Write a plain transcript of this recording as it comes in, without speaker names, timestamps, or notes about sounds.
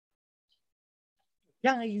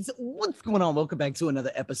Guys, what's going on? Welcome back to another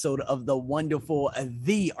episode of the wonderful,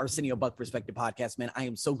 the Arsenio Buck Perspective Podcast. Man, I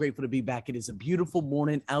am so grateful to be back. It is a beautiful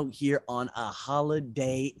morning out here on a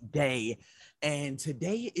holiday day. And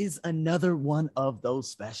today is another one of those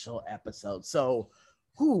special episodes. So,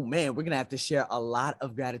 man, we're going to have to share a lot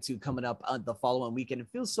of gratitude coming up on the following weekend. It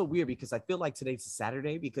feels so weird because I feel like today's a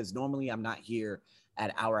Saturday because normally I'm not here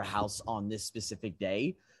at our house on this specific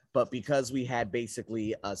day. But because we had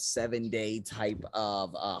basically a 7-day type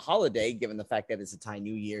of holiday, given the fact that it's a Thai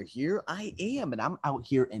New Year, here I am, and I'm out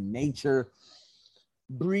here in nature,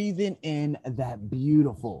 breathing in that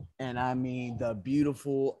beautiful, and I mean the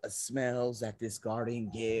beautiful smells that this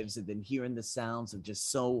garden gives, and then hearing the sounds of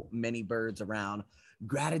just so many birds around.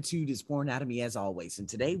 Gratitude is pouring out of me as always. And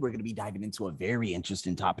today we're going to be diving into a very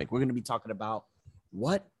interesting topic. We're going to be talking about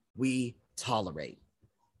what we tolerate.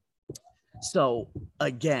 So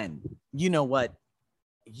again, you know what?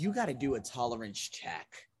 You got to do a tolerance check.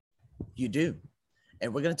 You do.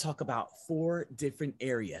 And we're going to talk about 4 different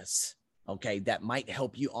areas, okay, that might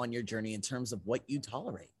help you on your journey in terms of what you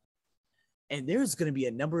tolerate. And there's going to be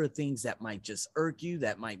a number of things that might just irk you,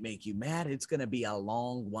 that might make you mad. It's going to be a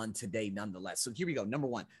long one today, nonetheless. So here we go. Number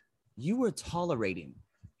 1, you are tolerating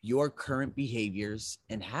your current behaviors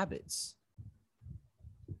and habits,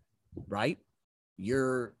 right?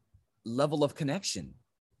 Your level of connection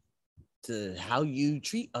to how you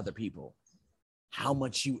treat other people, how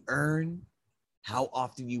much you earn, how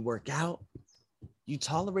often you work out. You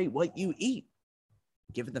tolerate what you eat.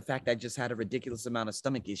 Given the fact I just had a ridiculous amount of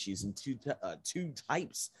stomach issues and two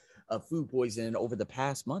types of food poisoning over the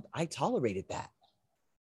past month, I tolerated that.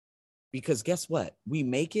 Because guess what? We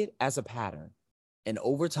make it as a pattern. And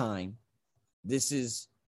over time, this is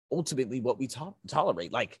ultimately what we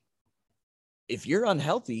tolerate. Like, if you're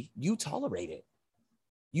unhealthy, you tolerate it.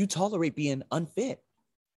 You tolerate being unfit.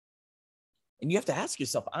 And you have to ask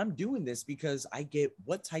yourself, I'm doing this because I get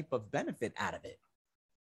what type of benefit out of it?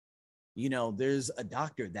 You know, there's a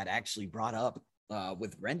doctor that actually brought up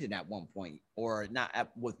with Brendan at one point, or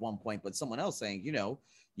with one point, but someone else saying, you know,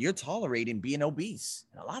 you're tolerating being obese.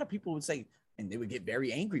 And a lot of people would say, and they would get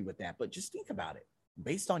very angry with that, but just think about it.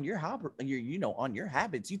 Based on your on your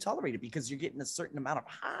habits, you tolerate it because you're getting a certain amount of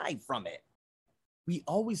high from it. We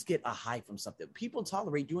always get a high from something. People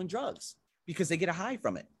tolerate doing drugs because they get a high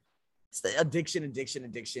from it. It's the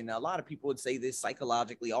addiction. A lot of people would say this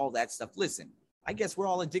psychologically, all that stuff. Listen, I guess we're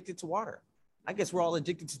all addicted to water. I guess we're all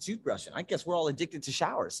addicted to toothbrushing. I guess we're all addicted to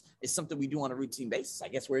showers. It's something we do on a routine basis. I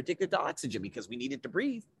guess we're addicted to oxygen because we need it to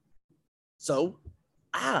breathe. So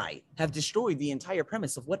I have destroyed the entire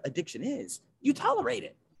premise of what addiction is. You tolerate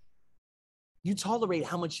it. You tolerate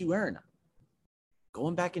how much you earn.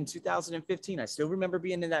 Going back in 2015, I still remember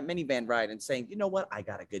being in that minivan ride and saying, you know what? I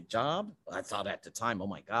got a good job. I thought at the time, oh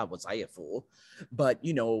my God, was I a fool? But,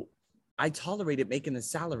 you know, I tolerated making the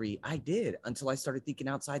salary I did until I started thinking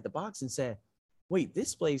outside the box and said, wait,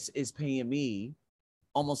 this place is paying me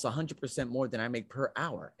almost 100% more than I make per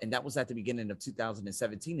hour. And that was at the beginning of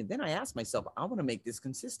 2017. And then I asked myself, I want to make this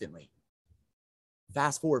consistently.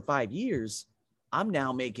 Fast forward 5 years, I'm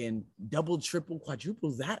now making double, triple,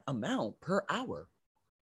 quadruple that amount per hour.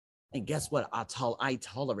 And guess what? I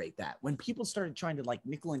tolerate that. When people started trying to like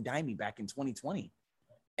nickel and dime me back in 2020,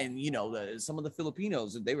 and you know, some of the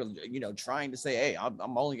Filipinos, they were, you know, trying to say, hey,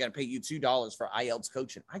 I'm only going to pay you $2 for IELTS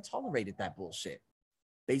coaching. I tolerated that bullshit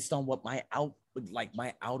based on what my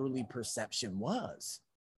outerly perception was.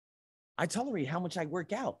 I tolerate how much I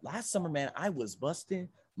work out. Last summer, man, I was busting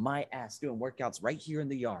my ass doing workouts right here in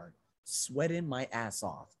the yard, sweating my ass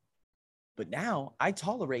off. But now I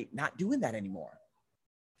tolerate not doing that anymore.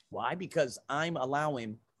 Why? Because I'm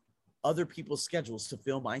allowing other people's schedules to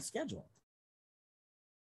fill my schedule.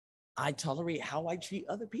 I tolerate how I treat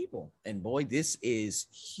other people. And boy, this is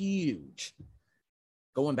huge.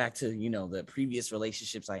 Going back to, you know, the previous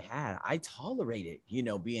relationships I had, I tolerated, you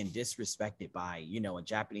know, being disrespected by, you know, a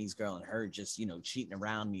Japanese girl and her just, you know, cheating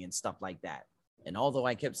around me and stuff like that. And although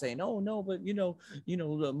I kept saying, oh, no, but,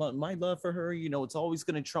 my love for her, you know, it's always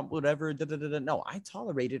going to trump whatever. No, I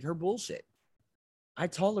tolerated her bullshit. I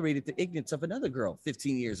tolerated the ignorance of another girl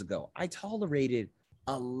 15 years ago. I tolerated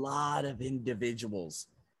a lot of individuals.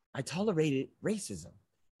 I tolerated racism.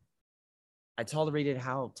 I tolerated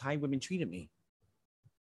how Thai women treated me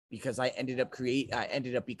because I ended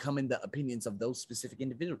up becoming the opinions of those specific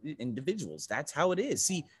individuals. That's how it is.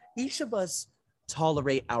 See, each of us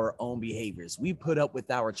tolerate our own behaviors. We put up with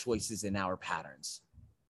our choices and our patterns.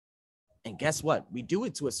 And guess what? We do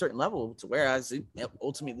it to a certain level to whereas it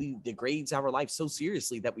ultimately degrades our life so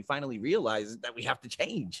seriously that we finally realize that we have to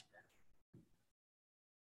change.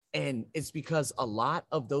 And it's because a lot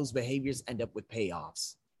of those behaviors end up with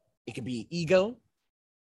payoffs. It could be ego.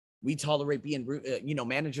 We tolerate being rude.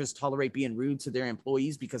 Managers tolerate being rude to their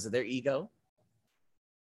employees because of their ego.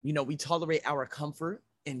 We tolerate our comfort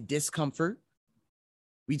and discomfort.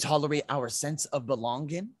 We tolerate our sense of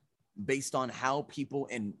belonging based on how people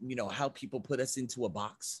put us into a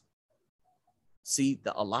box. See,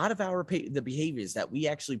 a lot of the behaviors that we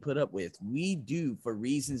actually put up with, we do for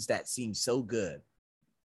reasons that seem so good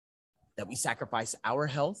that we sacrifice our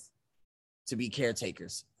health to be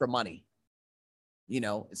caretakers for money.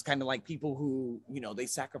 It's kind of like people who, they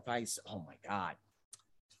sacrifice, oh my God,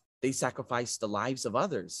 they sacrifice the lives of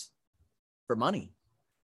others for money,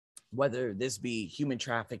 whether this be human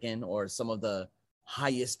trafficking or some of the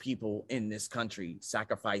highest people in this country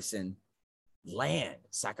sacrificing land,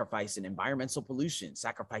 sacrificing environmental pollution,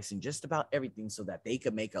 sacrificing just about everything so that they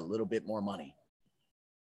could make a little bit more money.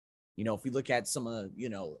 If we look at some of,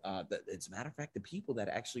 as a matter of fact, the people that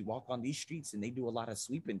actually walk on these streets and they do a lot of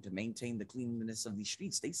sweeping to maintain the cleanliness of these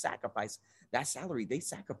streets, they sacrifice that salary, they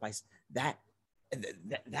sacrifice that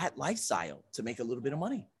lifestyle to make a little bit of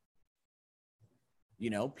money.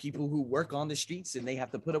 People who work on the streets and they have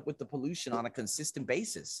to put up with the pollution on a consistent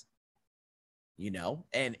basis,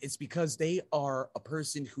 and it's because they are a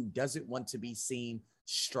person who doesn't want to be seen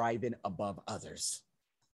striving above others.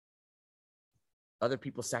 Other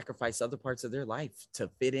people sacrifice other parts of their life to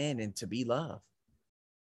fit in and to be loved.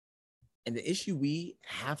 And the issue we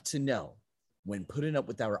have to know when putting up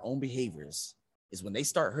with our own behaviors is when they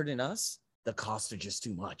start hurting us, the costs are just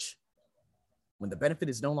too much. When the benefit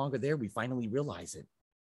is no longer there, we finally realize it.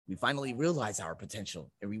 We finally realize our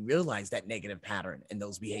potential and we realize that negative pattern and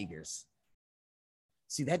those behaviors.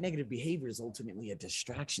 See, that negative behavior is ultimately a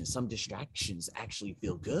distraction. Some distractions actually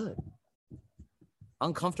feel good,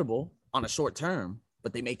 uncomfortable on a short term,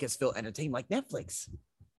 but they make us feel entertained, like Netflix.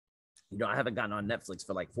 I haven't gotten on Netflix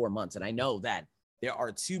for like 4 months, and I know that there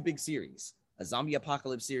are 2 big series, a zombie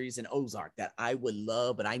apocalypse series and Ozark, that I would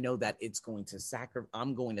love, but I know that I'm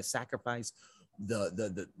going to sacrifice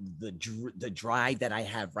the drive that I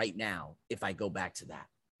have right now if I go back to that.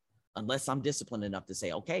 Unless I'm disciplined enough to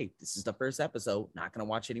say, okay, this is the first episode, not going to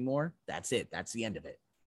watch anymore. That's it. That's the end of it.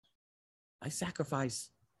 I sacrificed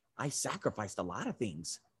a lot of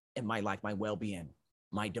things in my life, my well-being,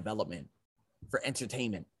 my development for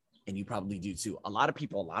entertainment. And you probably do too. A lot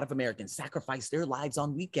of Americans sacrifice their lives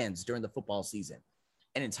on weekends during the football season.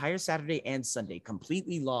 An entire Saturday and Sunday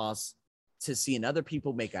completely lost to seeing other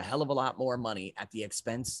people make a hell of a lot more money at the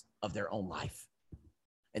expense of their own life.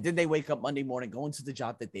 And then they wake up Monday morning, going to the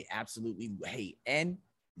job that they absolutely hate. And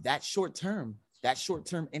that short-term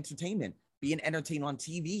entertainment, being entertained on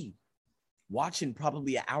TV, watching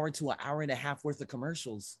probably an hour to an hour and a half worth of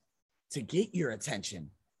commercials to get your attention,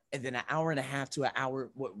 and then an hour and a half to an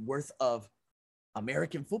hour worth of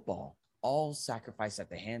American football, all sacrificed at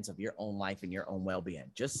the hands of your own life and your own well-being.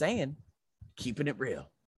 Just saying, keeping it real.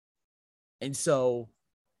 And so,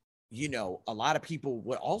 a lot of people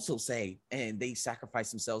would also say, and they sacrifice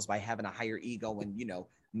themselves by having a higher ego and,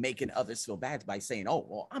 making others feel bad by saying, oh,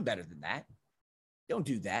 well, I'm better than that. Don't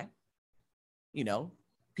do that.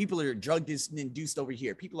 People are drug induced over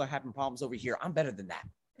here. People are having problems over here. I'm better than that.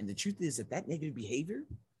 And the truth is that negative behavior,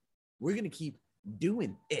 we're going to keep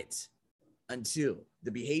doing it until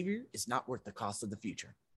the behavior is not worth the cost of the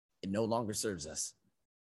future. It no longer serves us.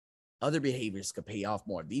 Other behaviors could pay off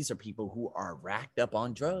more. These are people who are racked up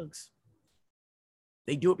on drugs.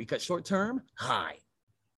 They do it because short-term, high.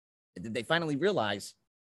 And then they finally realize,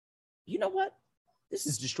 you know what? This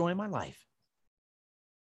is destroying my life.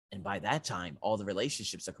 And by that time, all the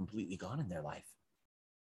relationships are completely gone in their life.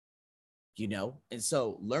 And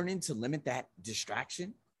so learning to limit that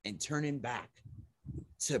distraction and turning back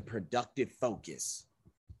to productive focus,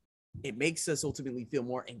 it makes us ultimately feel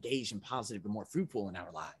more engaged and positive and more fruitful in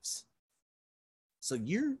our lives. So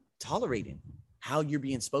you're tolerating how you're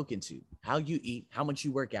being spoken to, how you eat, how much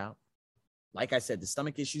you work out. Like I said, the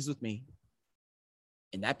stomach issues with me.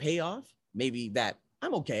 And that payoff, maybe that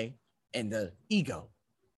I'm okay, and the ego.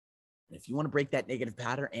 And if you want to break that negative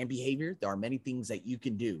pattern and behavior, there are many things that you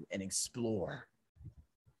can do and explore.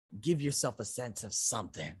 Give yourself a sense of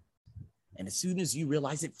something. And as soon as you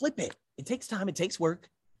realize it, flip it. It takes time, it takes work,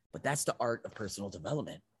 but that's the art of personal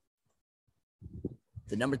development.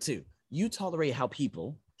 The number 2, you tolerate how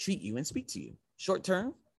people treat you and speak to you. Short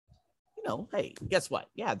term, hey, guess what?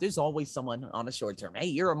 Yeah, there's always someone on a short term. Hey,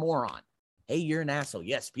 you're a moron. Hey, you're an asshole.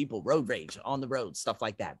 Yes, people road rage on the road, stuff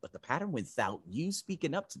like that. But the pattern without you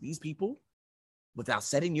speaking up to these people, without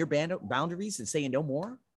setting your boundaries and saying no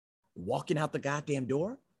more, walking out the goddamn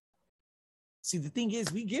door. See, the thing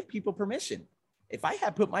is, we give people permission. If I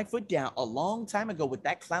had put my foot down a long time ago with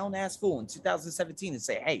that clown ass fool in 2017 and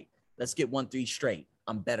say, hey, let's get 1-3 straight,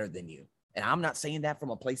 I'm better than you. And I'm not saying that from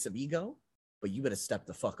a place of ego, but you better step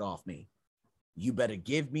the fuck off me. You better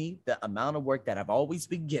give me the amount of work that I've always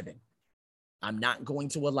been given. I'm not going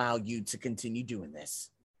to allow you to continue doing this.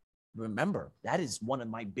 Remember, that is one of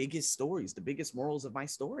my biggest stories, the biggest morals of my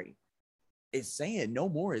story, is saying no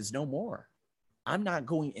more is no more. I'm not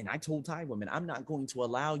going, and I told Thai women, I'm not going to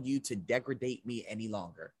allow you to degrade me any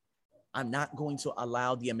longer. I'm not going to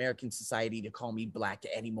allow the American society to call me black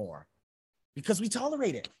anymore because we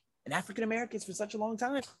tolerate it. And African Americans for such a long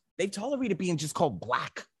time, they've tolerated being just called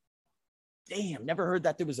black. Damn, never heard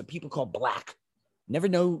that there was a people called black. Never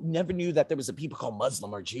knew that there was a people called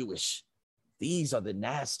Muslim or Jewish. These are the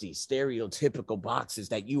nasty, stereotypical boxes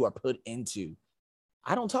that you are put into.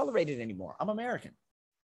 I don't tolerate it anymore. I'm American.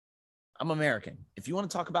 If you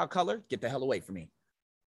want to talk about color, get the hell away from me.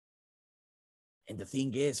 And the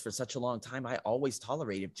thing is, for such a long time, I always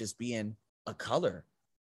tolerated just being a color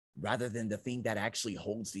rather than the thing that actually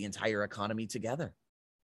holds the entire economy together.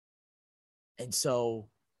 And so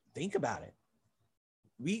think about it.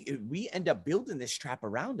 We end up building this trap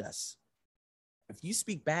around us. If you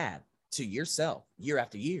speak bad to yourself year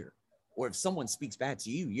after year, or if someone speaks bad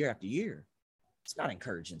to you year after year, it's not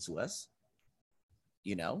encouraging to us.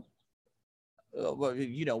 We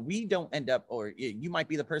don't end up, or you might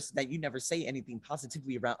be the person that you never say anything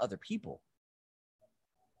positively around other people.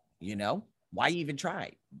 Why even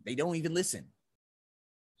try? They don't even listen.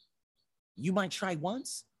 You might try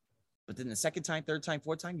once, but then the second time, third time,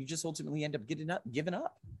 fourth time, you just ultimately end up giving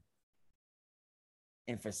up.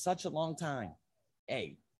 And for such a long time,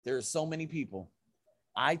 hey, there are so many people.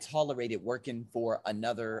 I tolerated working for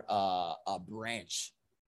another branch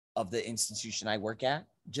of the institution I work at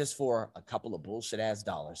just for a couple of bullshit ass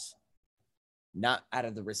dollars, not out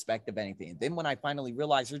of the respect of anything. And then when I finally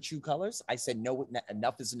realized her true colors, I said, no,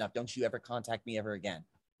 enough is enough. Don't you ever contact me ever again.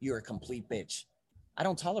 You're a complete bitch. I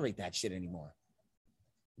don't tolerate that shit anymore.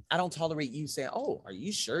 I don't tolerate you saying, oh, are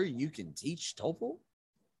you sure you can teach TOEFL?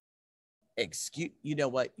 You know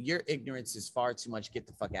what? Your ignorance is far too much. Get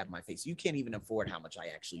the fuck out of my face. You can't even afford how much I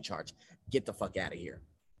actually charge. Get the fuck out of here.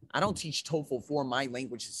 I don't teach TOEFL for my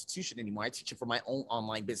language institution anymore. I teach it for my own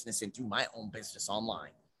online business and through my own business online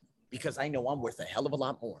because I know I'm worth a hell of a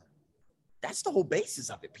lot more. That's the whole basis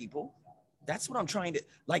of it, people. That's what I'm trying to,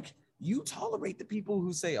 you tolerate the people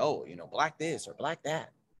who say, oh, black this or black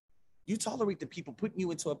that. You tolerate the people putting you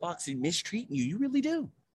into a box and mistreating you. You really do.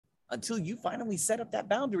 Until you finally set up that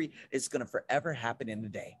boundary, it's going to forever happen in a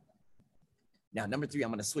day. Now, number 3, I'm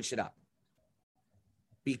going to switch it up.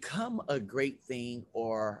 Become a great thing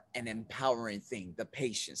or an empowering thing. The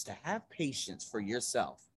patience, to have patience for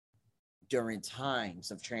yourself during times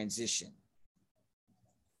of transition.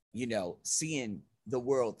 Seeing the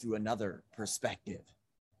world through another perspective.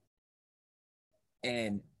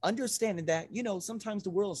 And understanding that, sometimes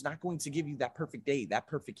the world is not going to give you that perfect day, that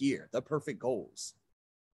perfect year, the perfect goals.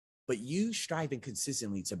 But you striving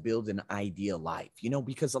consistently to build an ideal life,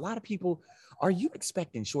 because a lot of people, are you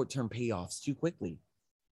expecting short-term payoffs too quickly?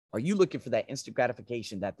 Are you looking for that instant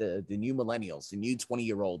gratification that the new millennials, the new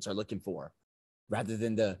 20-year-olds are looking for, rather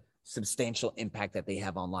than the substantial impact that they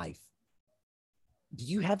have on life? Do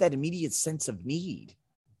you have that immediate sense of need?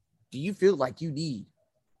 Do you feel like you need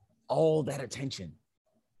all that attention?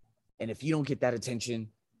 And if you don't get that attention,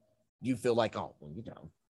 you feel like, oh,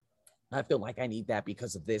 well, I feel like I need that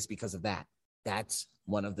because of this, because of that. That's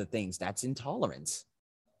one of the things. That's intolerance.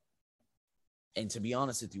 And to be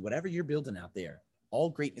honest with you, whatever you're building out there, all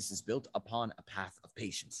greatness is built upon a path of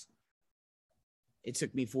patience. It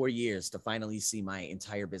took me 4 years to finally see my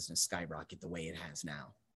entire business skyrocket the way it has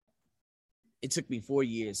now. It took me 4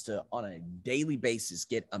 years to, on a daily basis,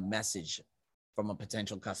 get a message from a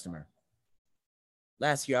potential customer.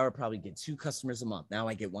 Last year, I would probably get 2 customers a month. Now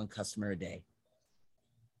I get 1 customer a day.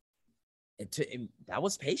 That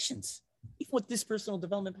was patience. Even with this personal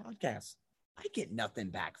development podcast, I get nothing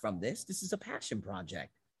back from this. This is a passion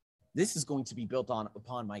project. This is going to be built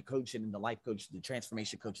upon my coaching and the life coach, the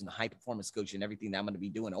transformation coach, and the high performance coach, and everything that I'm going to be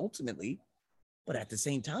doing ultimately. But at the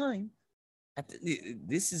same time,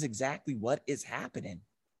 this is exactly what is happening.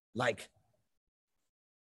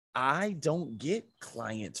 I don't get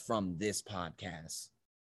clients from this podcast.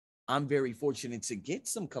 I'm very fortunate to get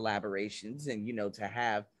some collaborations and, to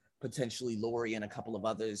have potentially Lori and a couple of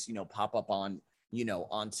others, pop up on,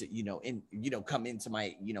 come into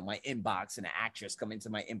my, my inbox, and an actress come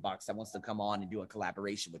into my inbox that wants to come on and do a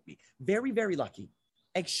collaboration with me. Very, very lucky,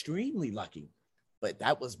 extremely lucky. But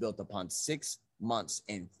that was built upon 6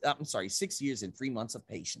 years and 3 months of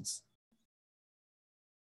patience.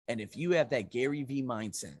 And if you have that Gary Vee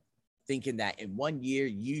mindset, thinking that in 1 year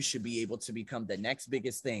you should be able to become the next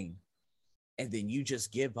biggest thing, and then you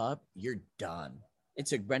just give up, you're done. It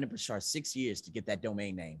took Brendan Burchard 6 years to get that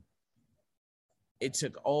domain name. It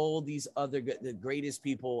took all these other, the greatest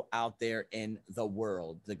people out there in the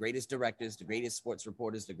world, the greatest directors, the greatest sports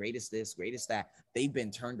reporters, the greatest this, greatest that. They've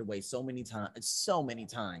been turned away so many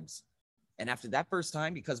times. And after that first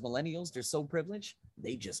time, because millennials, they're so privileged,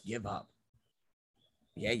 they just give up.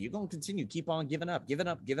 Yeah, you're going to continue. Keep on giving up. I'm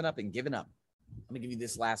going to give you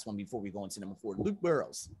this last one before we go into number 4. Luke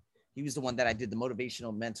Burrows. He was the one that I did the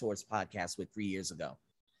Motivational Mentors podcast with 3 years ago.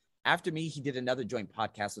 After me, he did another joint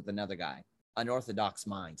podcast with another guy, Unorthodox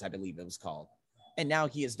Minds, I believe it was called. And now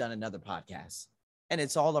he has done another podcast. And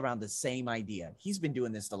it's all around the same idea. He's been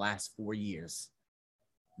doing this the last 4 years.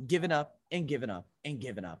 Giving up and giving up and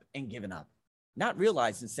giving up and giving up. Not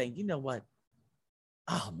realizing, saying, you know what?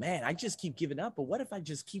 Oh, man, I just keep giving up. But what if I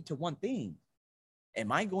just keep to one thing?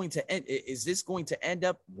 Is this going to end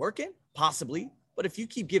up working? Possibly. But if you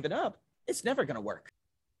keep giving up, it's never going to work.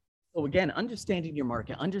 So again, understanding your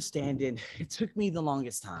market, it took me the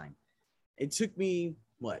longest time. It took me,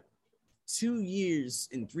 2 years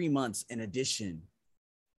and 3 months in addition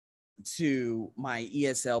to my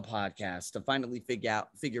ESL podcast to finally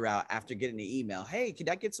figure out after getting the email, hey, could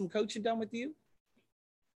I get some coaching done with you?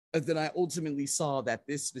 And then I ultimately saw that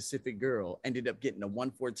this specific girl ended up getting a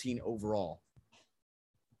 114 overall.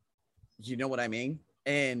 You know what I mean?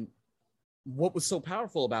 And what was so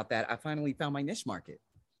powerful about that, I finally found my niche market.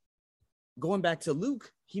 Going back to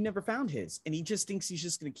Luke, he never found his. And he just thinks he's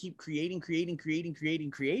just going to keep creating.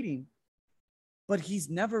 But he's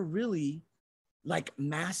never really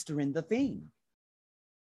mastering the thing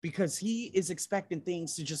because he is expecting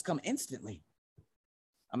things to just come instantly.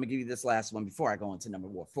 I'm going to give you this last one before I go into number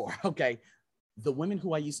 4. Okay. The women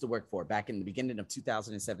who I used to work for back in the beginning of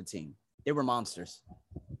 2017, they were monsters.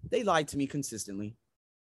 They lied to me consistently.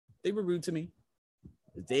 They were rude to me.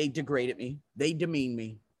 They degraded me. They demeaned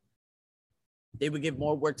me. They would give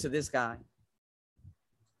more work to this guy.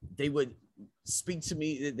 They would speak to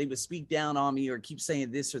me. They would speak down on me or keep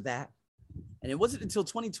saying this or that. And it wasn't until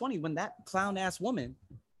 2020 when that clown ass woman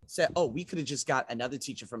said, oh, we could have just got another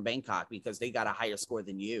teacher from Bangkok because they got a higher score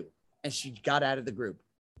than you. And she got out of the group.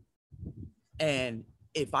 And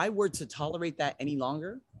if I were to tolerate that any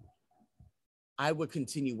longer, I would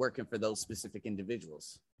continue working for those specific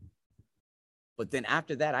individuals. But then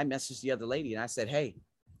after that, I messaged the other lady and I said, hey,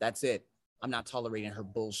 that's it. I'm not tolerating her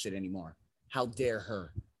bullshit anymore. How dare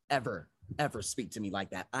her ever speak to me like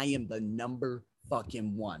that? I am the number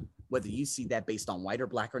fucking one, whether you see that based on white or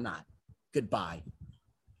black or not. Goodbye.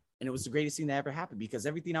 And it was the greatest thing that ever happened because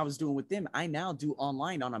everything I was doing with them, I now do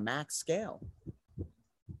online on a max scale.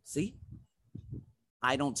 See?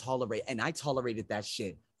 I don't tolerate, and I tolerated that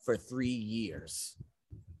shit for 3 years.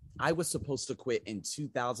 I was supposed to quit in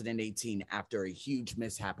 2018 after a huge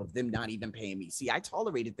mishap of them not even paying me. See, I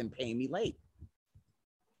tolerated them paying me late.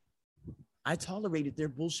 I tolerated their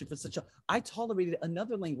bullshit I tolerated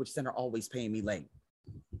another language center always paying me late.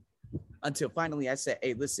 Until finally I said,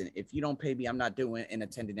 hey, listen, if you don't pay me, I'm not doing and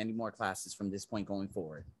attending any more classes from this point going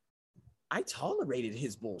forward. I tolerated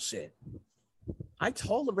his bullshit. I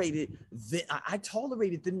tolerated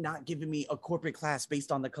them not giving me a corporate class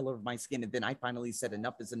based on the color of my skin. And then I finally said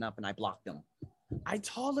enough is enough and I blocked them. I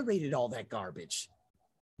tolerated all that garbage.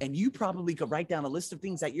 And you probably could write down a list of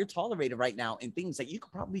things that you're tolerating right now and things that you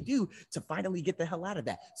could probably do to finally get the hell out of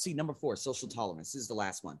that. See, number 4, social tolerance. This is the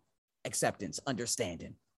last one. Acceptance,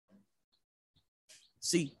 understanding.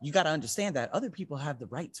 See, you got to understand that other people have the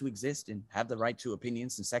right to exist and have the right to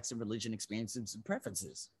opinions and sex and religion experiences and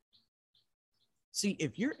preferences. See,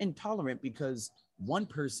 if you're intolerant because one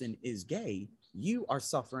person is gay, you are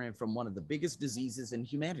suffering from one of the biggest diseases in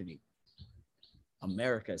humanity.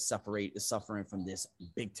 America is suffering from this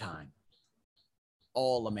big time.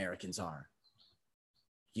 All Americans are.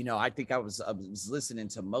 You know, I think I was listening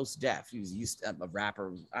to Mos Def. He was a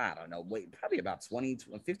rapper, I don't know, probably about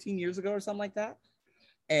 15 years ago or something like that.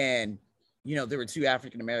 And, you know, there were 2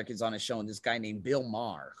 African Americans on a show, and this guy named Bill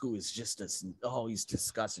Maher, who is just he's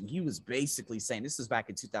disgusting. He was basically saying, this was back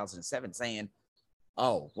in 2007, saying,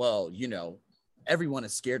 oh, well, you know, everyone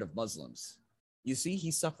is scared of Muslims. You see,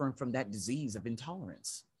 he's suffering from that disease of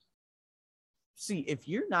intolerance. See, if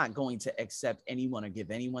you're not going to accept anyone or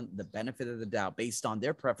give anyone the benefit of the doubt based on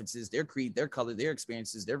their preferences, their creed, their color, their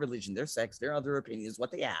experiences, their religion, their sex, their other opinions, what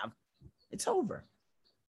they have, it's over.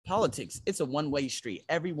 Politics, it's a one-way street.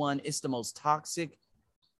 It's the most toxic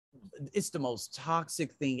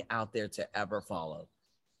thing out there to ever follow.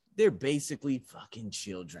 They're basically fucking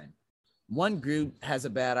children. One group has a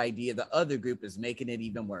bad idea, the other group is making it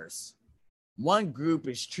even worse. One group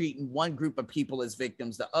is treating one group of people as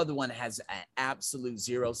victims, the other one has an absolute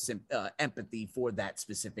zero empathy for that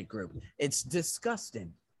specific group. It's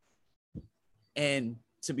disgusting. And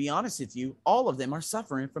to be honest with you, all of them are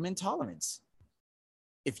suffering from intolerance.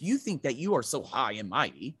 If you think that you are so high and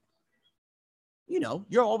mighty, you know,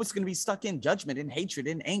 you're always going to be stuck in judgment and hatred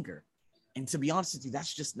and anger. And to be honest with you,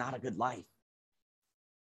 that's just not a good life.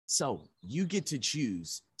 So you get to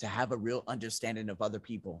choose to have a real understanding of other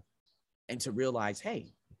people and to realize,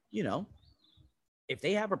 hey, you know, if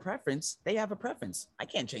they have a preference, they have a preference. I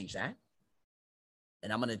can't change that.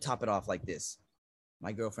 And I'm going to top it off like this.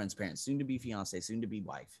 My girlfriend's parents, soon to be fiance, soon to be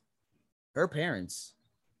wife, her parents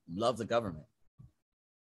love the government.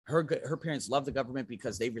 Her parents love the government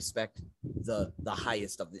because they respect the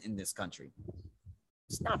highest in this country.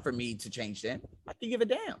 It's not for me to change them. I can give a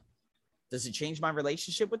damn. Does it change my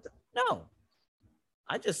relationship with them? No.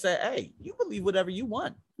 I just said, hey, you believe whatever you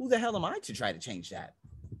want. Who the hell am I to try to change that?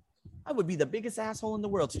 I would be the biggest asshole in the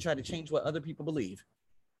world to try to change what other people believe.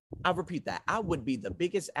 I'll repeat that. I would be the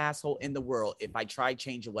biggest asshole in the world if I tried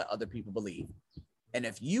changing what other people believe. And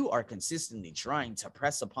if you are consistently trying to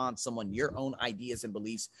press upon someone your own ideas and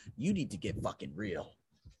beliefs, you need to get fucking real.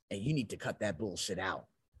 And you need to cut that bullshit out.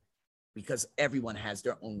 Because everyone has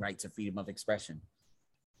their own right to freedom of expression.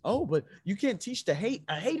 Oh, but you can't teach the hate.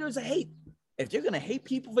 A hater is a hate. If you're going to hate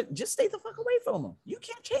people, just stay the fuck away from them. You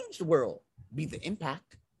can't change the world. Be the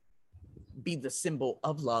impact. Be the symbol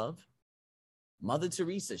of love. Mother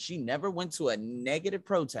Teresa, she never went to a negative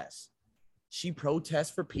protest. She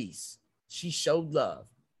protested for peace. She showed love.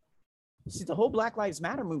 See, the whole Black Lives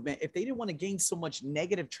Matter movement, if they didn't want to gain so much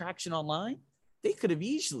negative traction online, they could have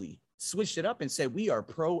easily switched it up and said, we are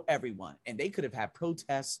pro everyone. And they could have had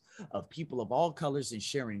protests of people of all colors and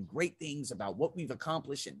sharing great things about what we've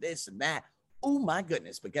accomplished and this and that. Oh my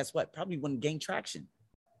goodness. But guess what? Probably wouldn't gain traction.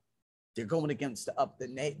 They're going against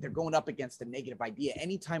they're going up against the negative idea.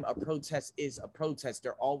 Anytime a protest is a protest,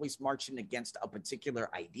 they're always marching against a particular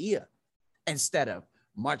idea instead of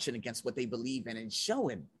marching against what they believe in and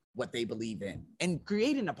showing what they believe in and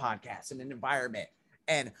creating a podcast and an environment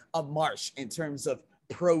and a march in terms of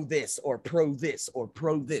pro this or pro this or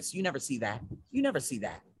pro this. You never see that. You never see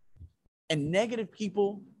that. And negative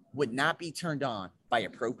people would not be turned on by a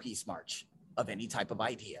pro peace march of any type of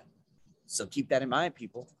idea. So keep that in mind,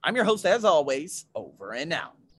 people. I'm your host, as always, over and out.